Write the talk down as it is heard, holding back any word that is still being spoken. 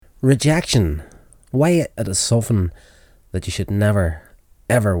Rejection. Why it is something that you should never,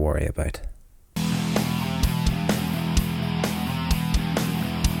 ever worry about.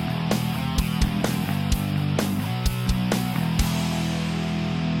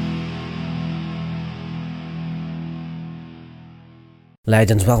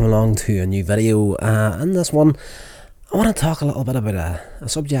 Legends, welcome along to a new video. In this one, I want to talk a little bit about a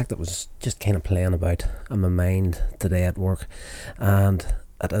subject that was just kind of playing about in my mind today at work, and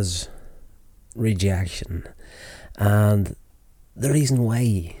it is rejection. And the reason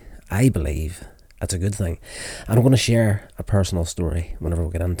why I believe it's a good thing. And I'm going to share a personal story whenever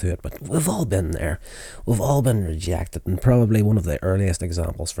we get into it, but we've all been there. We've all been rejected, and probably one of the earliest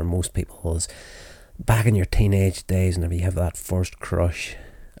examples for most people is back in your teenage days, whenever you have that first crush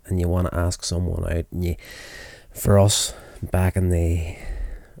and you want to ask someone out, and for us back in the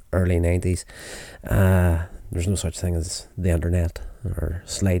early 90s, there's no such thing as the internet or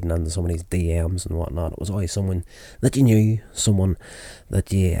sliding into somebody's DMs and whatnot. It was always someone that you knew, someone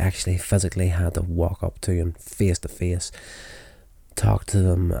that you actually physically had to walk up to and face to face talk to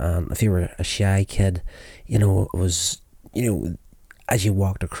them. And if you were a shy kid, it was, as you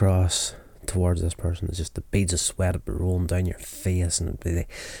walked across towards this person, it's just the beads of sweat would be rolling down your face, and it'd be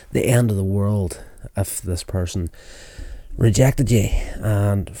the end of the world if this person rejected you.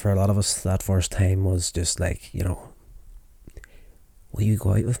 And for a lot of us, that first time was just like, will you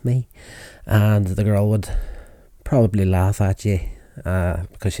go out with me? And the girl would probably laugh at you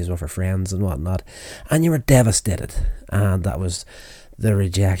because she's with her friends and whatnot, and you were devastated. And that was the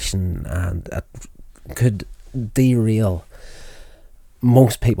rejection, and it could derail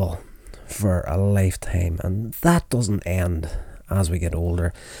most people for a lifetime. And that doesn't end as we get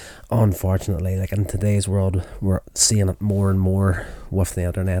older, unfortunately. Like in today's world, we're seeing it more and more with the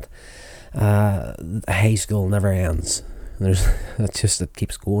internet. High school never ends. It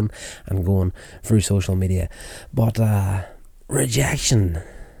keeps going and going through social media. But rejection,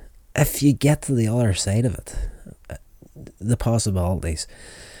 if you get to the other side of it, the possibilities,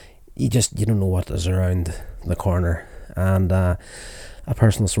 you don't know what is around the corner. And a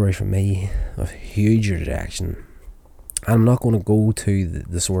personal story from me of huge rejection. I'm not going to go to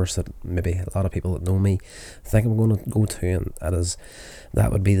the source that maybe a lot of people that know me think I'm going to go to, and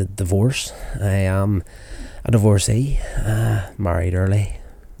that would be the divorce. I am a divorcee, married early,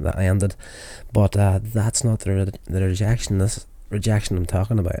 that ended, but that's not the rejection. This rejection I'm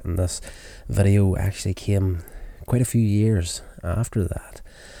talking about in this video actually came quite a few years after that,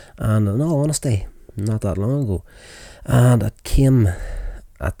 and in all honesty, not that long ago. And it came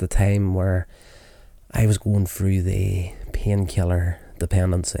at the time where I was going through the painkiller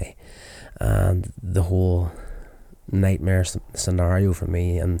dependency and the whole nightmare scenario for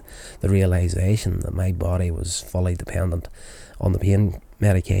me, and the realisation that my body was fully dependent on the pain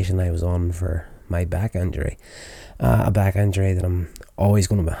medication I was on for my back injury. A back injury that I'm always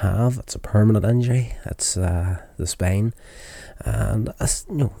going to have. It's a permanent injury. It's the spine. And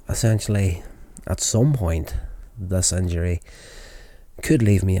essentially at some point this injury could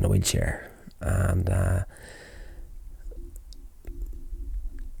leave me in a wheelchair, and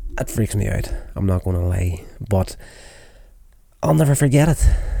it freaks me out, I'm not going to lie. But I'll never forget it.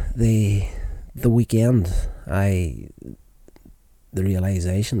 The weekend the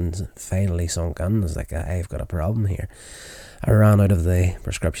realisation finally sunk in. It's like, I've got a problem here. I ran out of the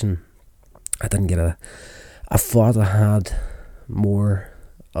prescription. I didn't get I thought I had more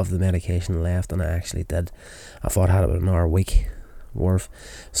of the medication left than I actually did. I thought I had about another week worth.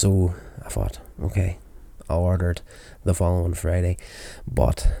 So I thought, okay, I ordered the following Friday.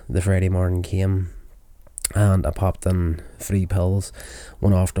 But the Friday morning came, and I popped in 3 pills,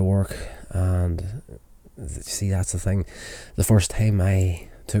 one after work. And see, that's the thing. The first time I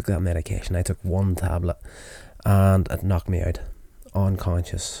took that medication, I took 1 tablet, and it knocked me out,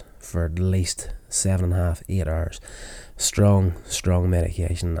 unconscious, for at least 7.5, 8 hours. Strong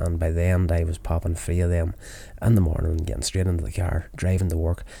medication, and by the end I was popping 3 of them in the morning and getting straight into the car, driving to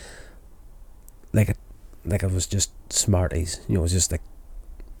work like it was just Smarties. It was just like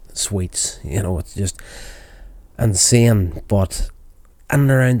sweets. It's just insane. But in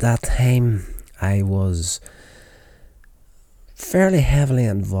and around that time, I was fairly heavily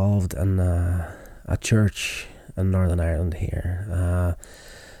involved in a church in Northern Ireland here,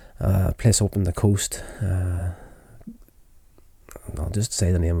 a place up on the coast. I'll just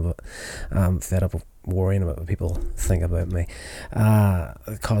say the name of it. I'm fed up of worrying about what people think about me.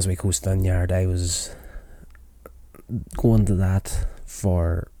 Causeway Coast Vineyard. I was going to that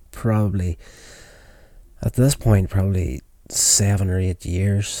for probably, at this point, probably 7 or 8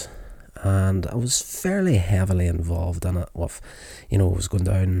 years. and I was fairly heavily involved in it with, I was going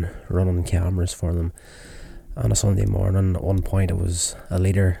down running cameras for them on a Sunday morning. At one point I was a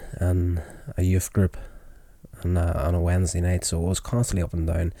leader in a youth group on a Wednesday night, so I was constantly up and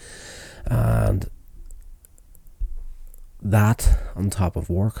down, and that on top of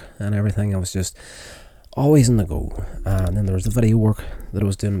work and everything, I was just always in the go. And then there was the video work that I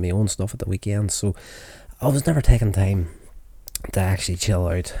was doing, my own stuff at the weekend, so I was never taking time to actually chill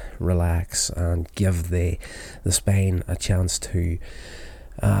out, relax, and give the spine a chance to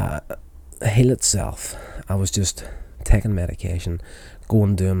heal itself. I was just taking medication,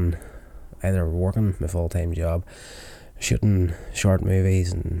 going doing either working my full-time job, shooting short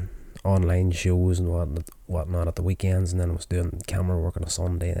movies and online shows and whatnot at the weekends, and then I was doing camera work on a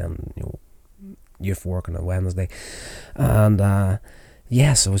Sunday, and youth work on a Wednesday, and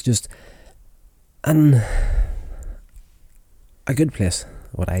yes, I was just in a good place,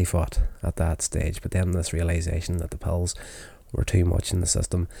 what I thought at that stage. But then this realisation that the pills were too much in the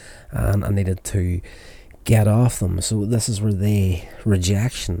system and I needed to get off them. So this is where the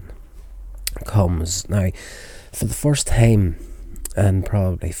rejection comes. Now, for the first time in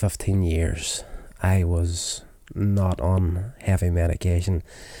probably 15 years, I was not on heavy medication,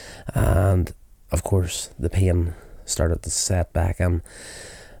 and of course the pain started to set back in.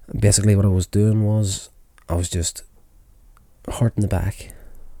 Basically what I was doing was I was just hurting the back,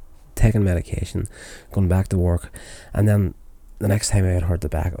 taking medication, going back to work, and then the next time I had hurt the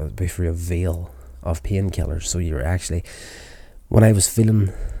back, it would be through a veil of painkillers. So you're actually, when I was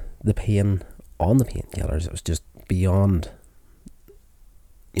feeling the pain on the painkillers, it was just beyond,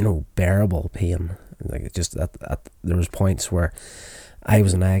 bearable pain. Like, it just there was points where I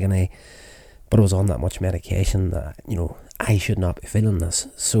was in agony, but I was on that much medication that I should not be feeling this.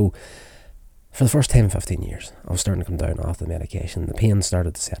 So for the first time in 15 years, I was starting to come down off the medication. The pain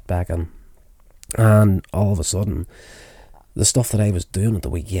started to set back in, and all of a sudden, the stuff that I was doing at the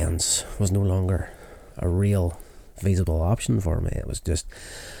weekends was no longer a real feasible option for me. It was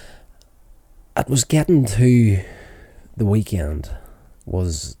getting to the weekend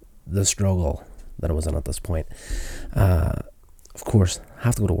was the struggle that I was in at this point. Of course,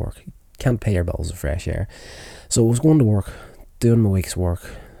 have to go to work. Can't pay your bills with fresh air. So I was going to work, doing my week's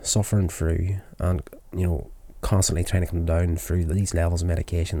work, suffering through, and constantly trying to come down through these levels of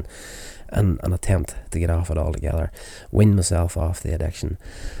medication in an attempt to get off it altogether, wean myself off the addiction.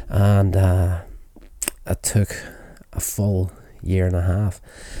 And it took a full year and a half,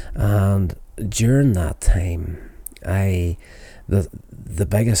 and during that time the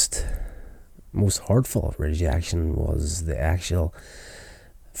biggest, most hurtful rejection was the actual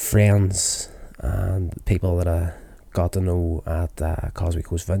friends and people that I got to know at Causeway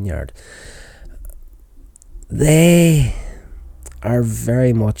Coast Vineyard. They are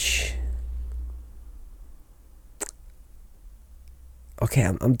very much, okay,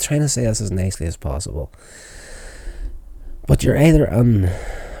 I'm trying to say this as nicely as possible, but you're either in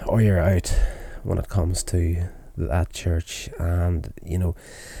or you're out when it comes to that church. And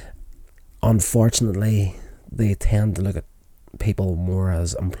unfortunately they tend to look at people more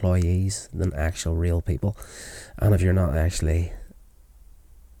as employees than actual real people, and if you're not actually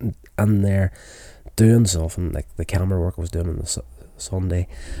in there doing something like the camera work I was doing on the Sunday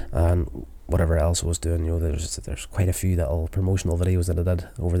and whatever else I was doing, there's quite a few little promotional videos that I did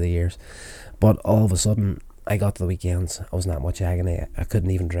over the years, but all of a sudden I got to the weekends, I was in that much agony, I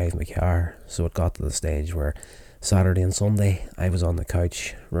couldn't even drive my car. So it got to the stage where Saturday and Sunday I was on the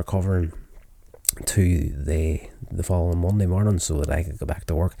couch recovering to the following Monday morning so that I could go back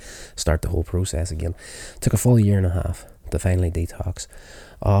to work, start the whole process again. Took a full year and a half to finally detox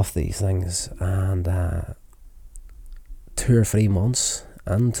off these things, and 2 or 3 months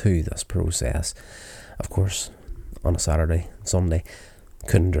into this process, of course, on a Saturday, Sunday,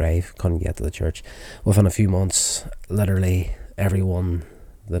 couldn't drive, couldn't get to the church. Within a few months, literally everyone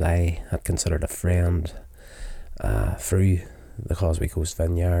that I had considered a friend through the Causeway Coast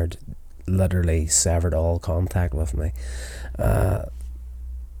Vineyard literally severed all contact with me.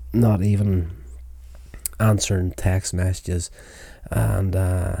 Not even answering text messages, and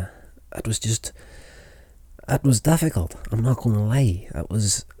it was difficult. I'm not going to lie. It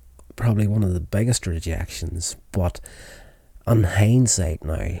was probably one of the biggest rejections, but in hindsight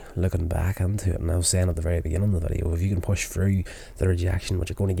now, looking back into it, and I was saying at the very beginning of the video, if you can push through the rejection, what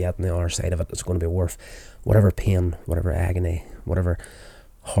you're going to get on the other side of it, it's going to be worth whatever pain, whatever agony, whatever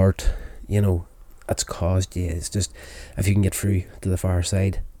hurt, it's caused you. It's just, if you can get through to the far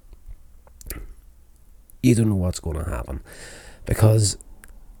side, you don't know what's going to happen. Because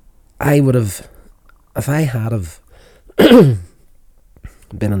I would have, if I had have been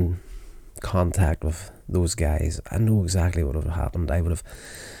in contact with those guys, I know exactly what would have happened. I would have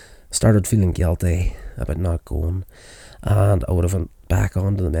started feeling guilty about not going, and I would have went back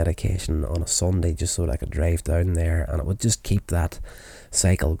onto the medication on a Sunday just so that I could drive down there, and it would just keep that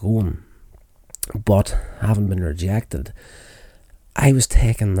cycle going. But having been rejected, I was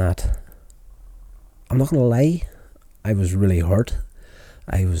taking that. I'm not going to lie, I was really hurt.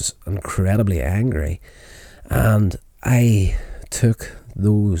 I was incredibly angry, and I took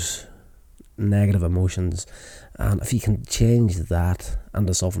those negative emotions, and if you can change that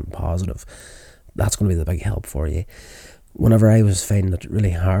into something positive, that's going to be the big help for you. Whenever I was finding it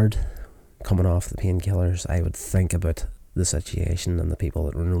really hard coming off the painkillers, I would think about the situation and the people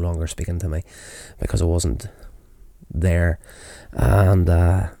that were no longer speaking to me because I wasn't there, and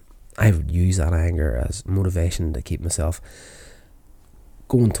I would use that anger as motivation to keep myself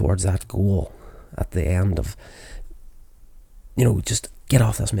going towards that goal at the end of, just get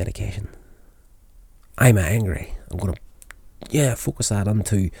off this medication. I'm angry. I'm going to, focus that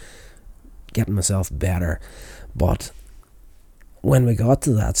into getting myself better. But when we got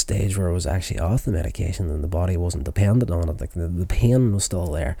to that stage where I was actually off the medication and the body wasn't dependent on it, like the pain was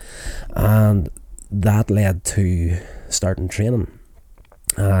still there, and that led to starting training.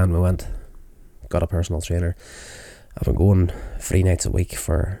 And we got a personal trainer. I've been going 3 nights a week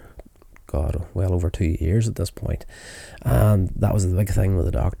for well over 2 years at this point. And that was the big thing with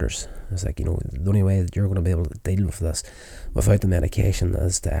the doctors. It's like, the only way that you're going to be able to deal with this without the medication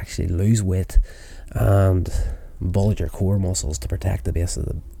is to actually lose weight and bulge your core muscles to protect the base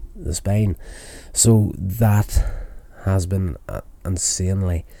of the spine. So that has been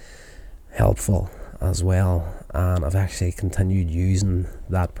insanely helpful as well, and I've actually continued using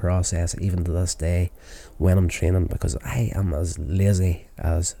that process even to this day when I'm training, because I am as lazy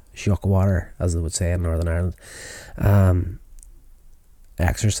as shuck water, as they would say in Northern Ireland.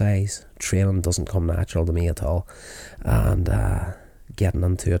 Exercise training doesn't come natural to me at all, and getting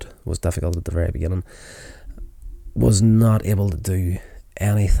into it was difficult at the very beginning. Was not able to do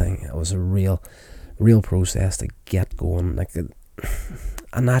anything. It was a real process to get going. Like,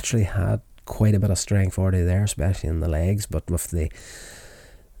 I naturally had quite a bit of strength already there, especially in the legs, but with the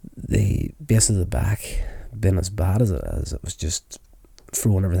base of the back being as bad as it is, it was just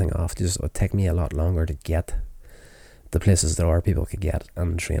throwing everything off. It would take me a lot longer to get the places there are people could get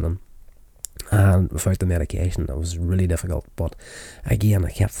in training, and without the medication it was really difficult. But again, I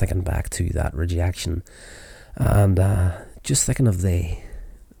kept thinking back to that rejection, and just thinking of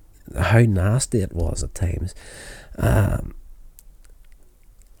how nasty it was at times.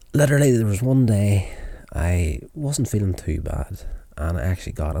 Literally, there was one day I wasn't feeling too bad, and I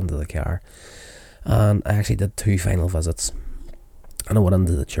actually got into the car, and I actually did 2 final visits, and I went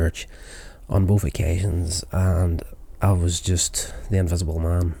into the church on both occasions, and I was just the invisible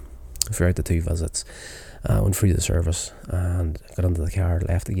man throughout the 2 visits. I went through the service and got into the car,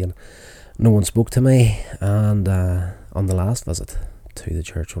 left again. No one spoke to me, and on the last visit to the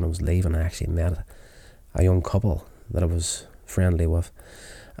church, when I was leaving, I actually met a young couple that I was friendly with,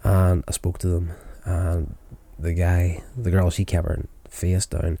 and I spoke to them, and the girl, she kept her face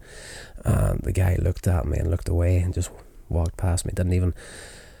down, and the guy looked at me and looked away and just walked past me, didn't even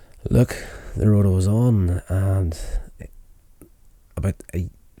look the road I was on. And about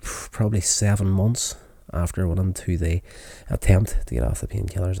probably 7 months after I went into the attempt to get off the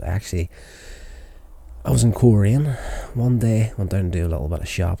painkillers, I was in Coleraine one day, went down to do a little bit of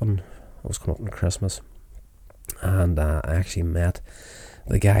shopping. I was coming up on Christmas, and I actually met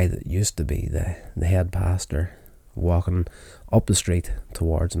the guy that used to be the head pastor walking up the street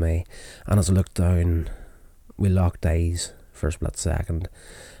towards me, and as I looked down, we locked eyes for a split second,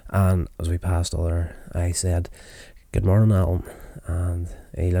 and as we passed other, I said, "Good morning, Alan," and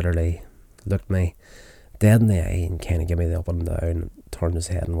he literally looked me dead in the eye and kind of gave me the up and down, turned his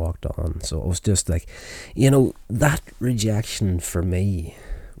head and walked on. So it was just like, that rejection for me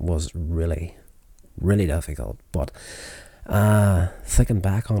was really, really difficult. But thinking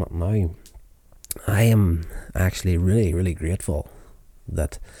back on it now, I am actually really, really grateful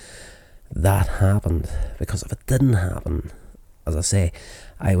that happened, because if it didn't happen, as I say,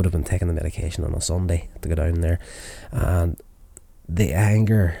 I would have been taking the medication on a Sunday to go down there, and the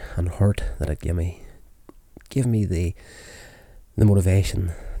anger and hurt that it gave me the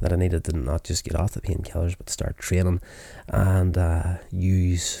motivation that I needed to not just get off the painkillers but start training, and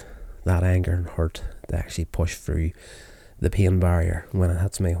use that anger and hurt to actually push through the pain barrier when it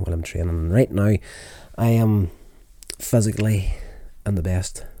hits me while I'm training. And right now I am physically in the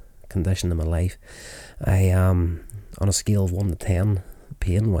best condition of my life. I am on a scale of 1 to 10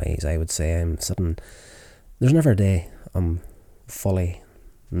 pain wise, I would say I'm sitting, there's never a day I'm fully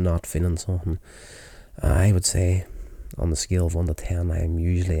not feeling something, I would say on the scale of 1 to 10, I'm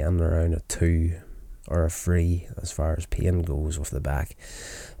usually in and around a 2 or a 3 as far as pain goes with the back.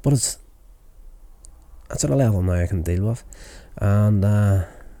 But it's at a level now I can deal with. And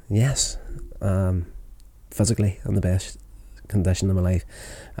yes, physically in the best condition of my life,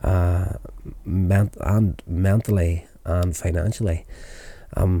 and mentally and financially,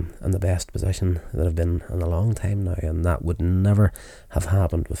 I'm in the best position that I've been in a long time now, and that would never have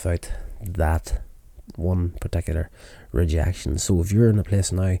happened without that one particular rejection. So if you're in a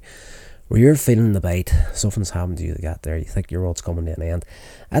place now where you're feeling the bite, something's happened to you to get there, you think your world's coming to an end,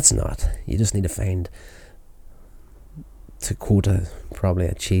 it's not. You just need to find, to quote probably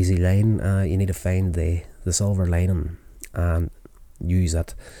a cheesy line, you need to find the silver lining and use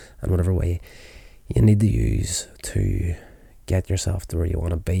it in whatever way you need to use to get yourself to where you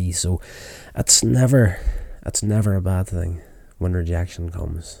want to be. So it's never a bad thing when rejection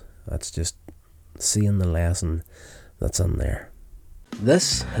comes. It's just seeing the lesson that's in there.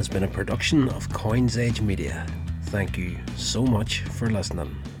 This has been a production of Coins Age Media. Thank you so much for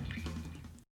listening.